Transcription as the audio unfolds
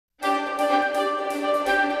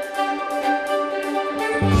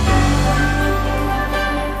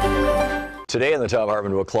Today in the Thom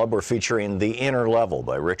Hartmann Book Club, we're featuring The Inner Level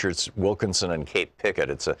by Richard Wilkinson and Kate Pickett.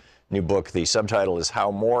 It's a new book. The subtitle is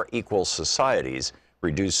How More Equal Societies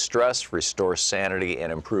Reduce Stress, Restore Sanity,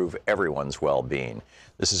 and Improve Everyone's Well-Being.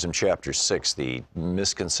 This is in Chapter 6, The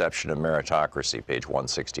Misconception of Meritocracy, page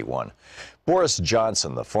 161. Boris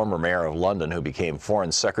Johnson, the former mayor of London who became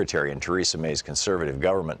Foreign Secretary in Theresa May's Conservative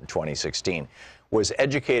government in 2016, was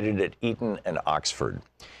educated at Eton and Oxford.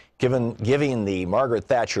 Giving the Margaret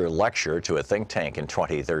Thatcher lecture to a think tank in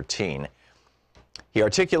 2013, he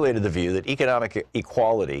articulated the view that economic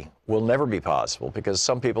equality will never be possible because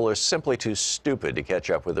some people are simply too stupid to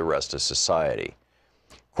catch up with the rest of society.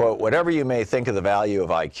 Quote, whatever you may think of the value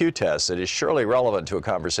of IQ tests, it is surely relevant to a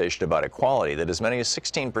conversation about equality that as many as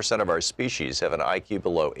 16% of our species have an IQ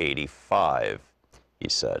below 85, he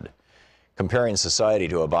said. Comparing society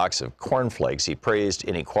to a box of cornflakes, he praised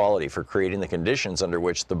inequality for creating the conditions under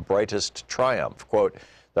which the brightest triumph. Quote,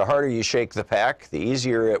 the harder you shake the pack, the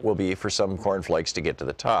easier it will be for some cornflakes to get to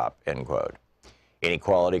the top, end quote.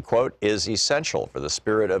 Inequality, quote, is essential for the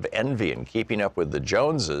spirit of envy and keeping up with the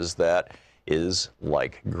Joneses that is,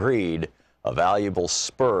 like greed, a valuable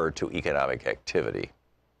spur to economic activity.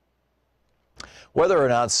 Whether or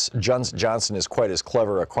not Johnson is quite as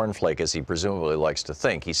clever a cornflake as he presumably likes to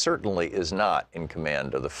think, he certainly is not in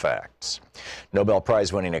command of the facts. Nobel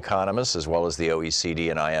Prize-winning economists, as well as the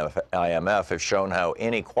OECD and IMF, have shown how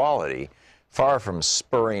inequality, far from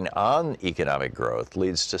spurring on economic growth,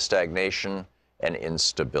 leads to stagnation and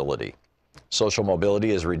instability. Social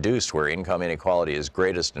mobility is reduced where income inequality is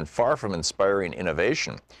greatest, and far from inspiring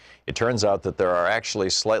innovation, it turns out that there are actually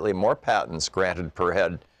slightly more patents granted per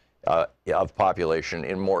head of population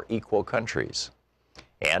in more equal countries.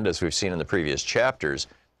 And as we've seen in the previous chapters,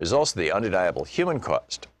 there's also the undeniable human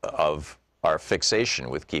cost of our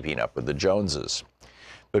fixation with keeping up with the Joneses.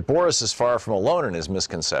 But Boris is far from alone in his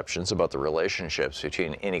misconceptions about the relationships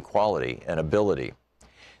between inequality and ability.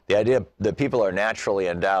 The idea that people are naturally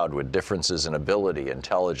endowed with differences in ability,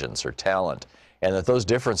 intelligence, or talent, and that those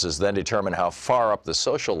differences then determine how far up the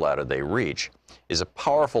social ladder they reach, is a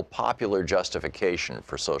powerful popular justification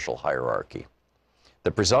for social hierarchy.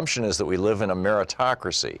 The presumption is that we live in a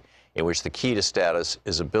meritocracy in which the key to status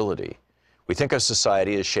is ability. We think of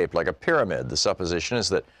society as shaped like a pyramid. The supposition is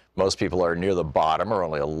that most people are near the bottom or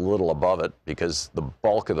only a little above it because the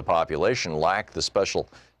bulk of the population lack the special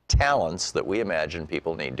talents that we imagine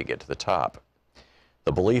people need to get to the top.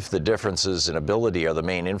 The belief that differences in ability are the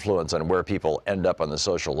main influence on where people end up on the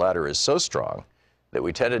social ladder is so strong that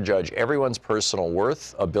we tend to judge everyone's personal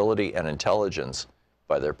worth, ability, and intelligence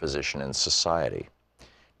by their position in society.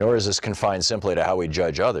 Nor is this confined simply to how we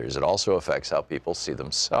judge others. It also affects how people see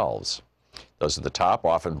themselves. Those at the top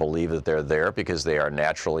often believe that they're there because they are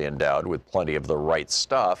naturally endowed with plenty of the right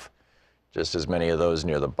stuff, just as many of those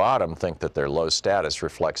near the bottom think that their low status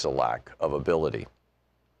reflects a lack of ability.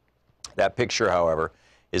 That picture, however,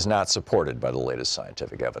 is not supported by the latest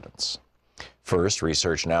scientific evidence. First,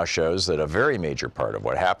 research now shows that a very major part of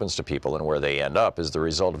what happens to people and where they end up is the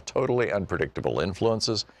result of totally unpredictable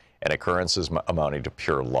influences and occurrences amounting to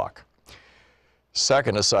pure luck.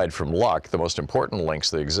 Second, aside from luck, the most important links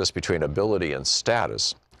that exist between ability and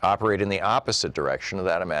status operate in the opposite direction of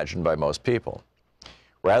that imagined by most people.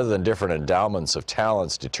 Rather than different endowments of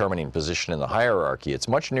talents determining position in the hierarchy, it's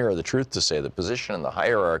much nearer the truth to say that position in the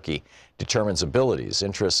hierarchy determines abilities,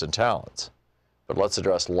 interests, and talents. But let's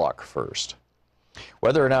address luck first.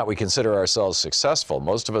 Whether or not we consider ourselves successful,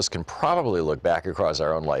 most of us can probably look back across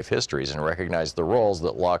our own life histories and recognize the roles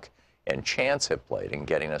that luck and chance have played in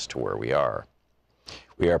getting us to where we are.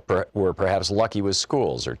 We're perhaps lucky with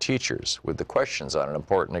schools or teachers, with the questions on an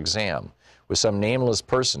important exam, with some nameless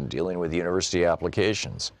person dealing with university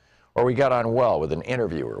applications, or we got on well with an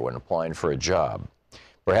interviewer when applying for a job.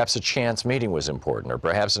 Perhaps a chance meeting was important, or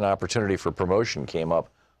perhaps an opportunity for promotion came up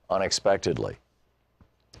unexpectedly.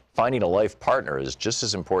 Finding a life partner is just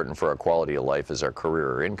as important for our quality of life as our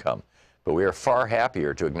career or income, but we are far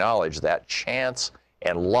happier to acknowledge that chance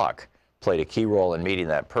and luck played a key role in meeting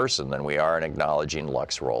that person than we are in acknowledging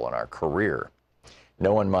luck's role in our career.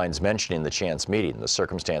 No one minds mentioning the chance meeting, the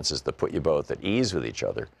circumstances that put you both at ease with each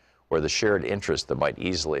other, or the shared interest that might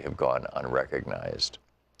easily have gone unrecognized.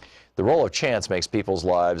 The role of chance makes people's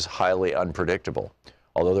lives highly unpredictable.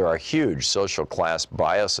 Although there are huge social class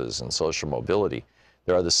biases in social mobility,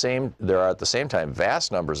 there are at the same time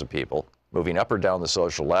vast numbers of people moving up or down the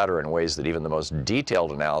social ladder in ways that even the most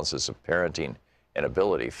detailed analysis of parenting and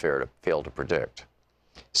ability fail to predict.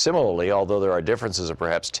 Similarly, although there are differences of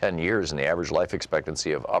perhaps 10 years in the average life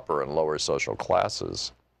expectancy of upper and lower social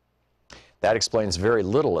classes, that explains very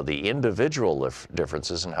little of the individual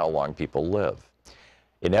differences in how long people live.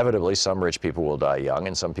 Inevitably, some rich people will die young,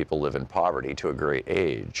 and some people live in poverty to a great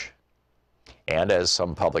age. And as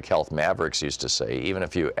some public health mavericks used to say, even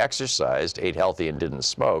if you exercised, ate healthy, and didn't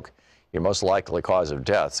smoke, your most likely cause of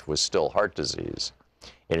death was still heart disease.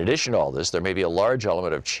 In addition to all this, there may be a large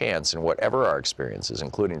element of chance in whatever our experiences,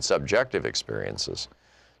 including subjective experiences,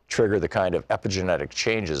 trigger the kind of epigenetic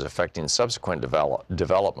changes affecting subsequent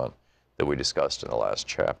development that we discussed in the last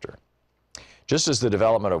chapter. Just as the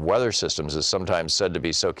development of weather systems is sometimes said to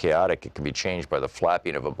be so chaotic it can be changed by the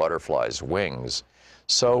flapping of a butterfly's wings,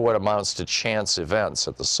 so what amounts to chance events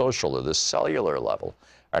at the social or the cellular level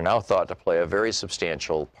are now thought to play a very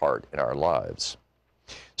substantial part in our lives.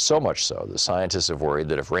 So much so that scientists have worried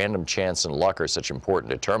that if random chance and luck are such important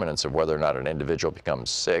determinants of whether or not an individual becomes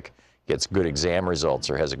sick, gets good exam results,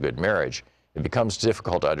 or has a good marriage, it becomes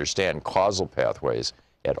difficult to understand causal pathways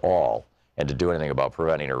at all and to do anything about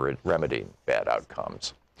preventing or remedying bad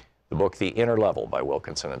outcomes. The book, The Inner Level by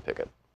Wilkinson and Pickett.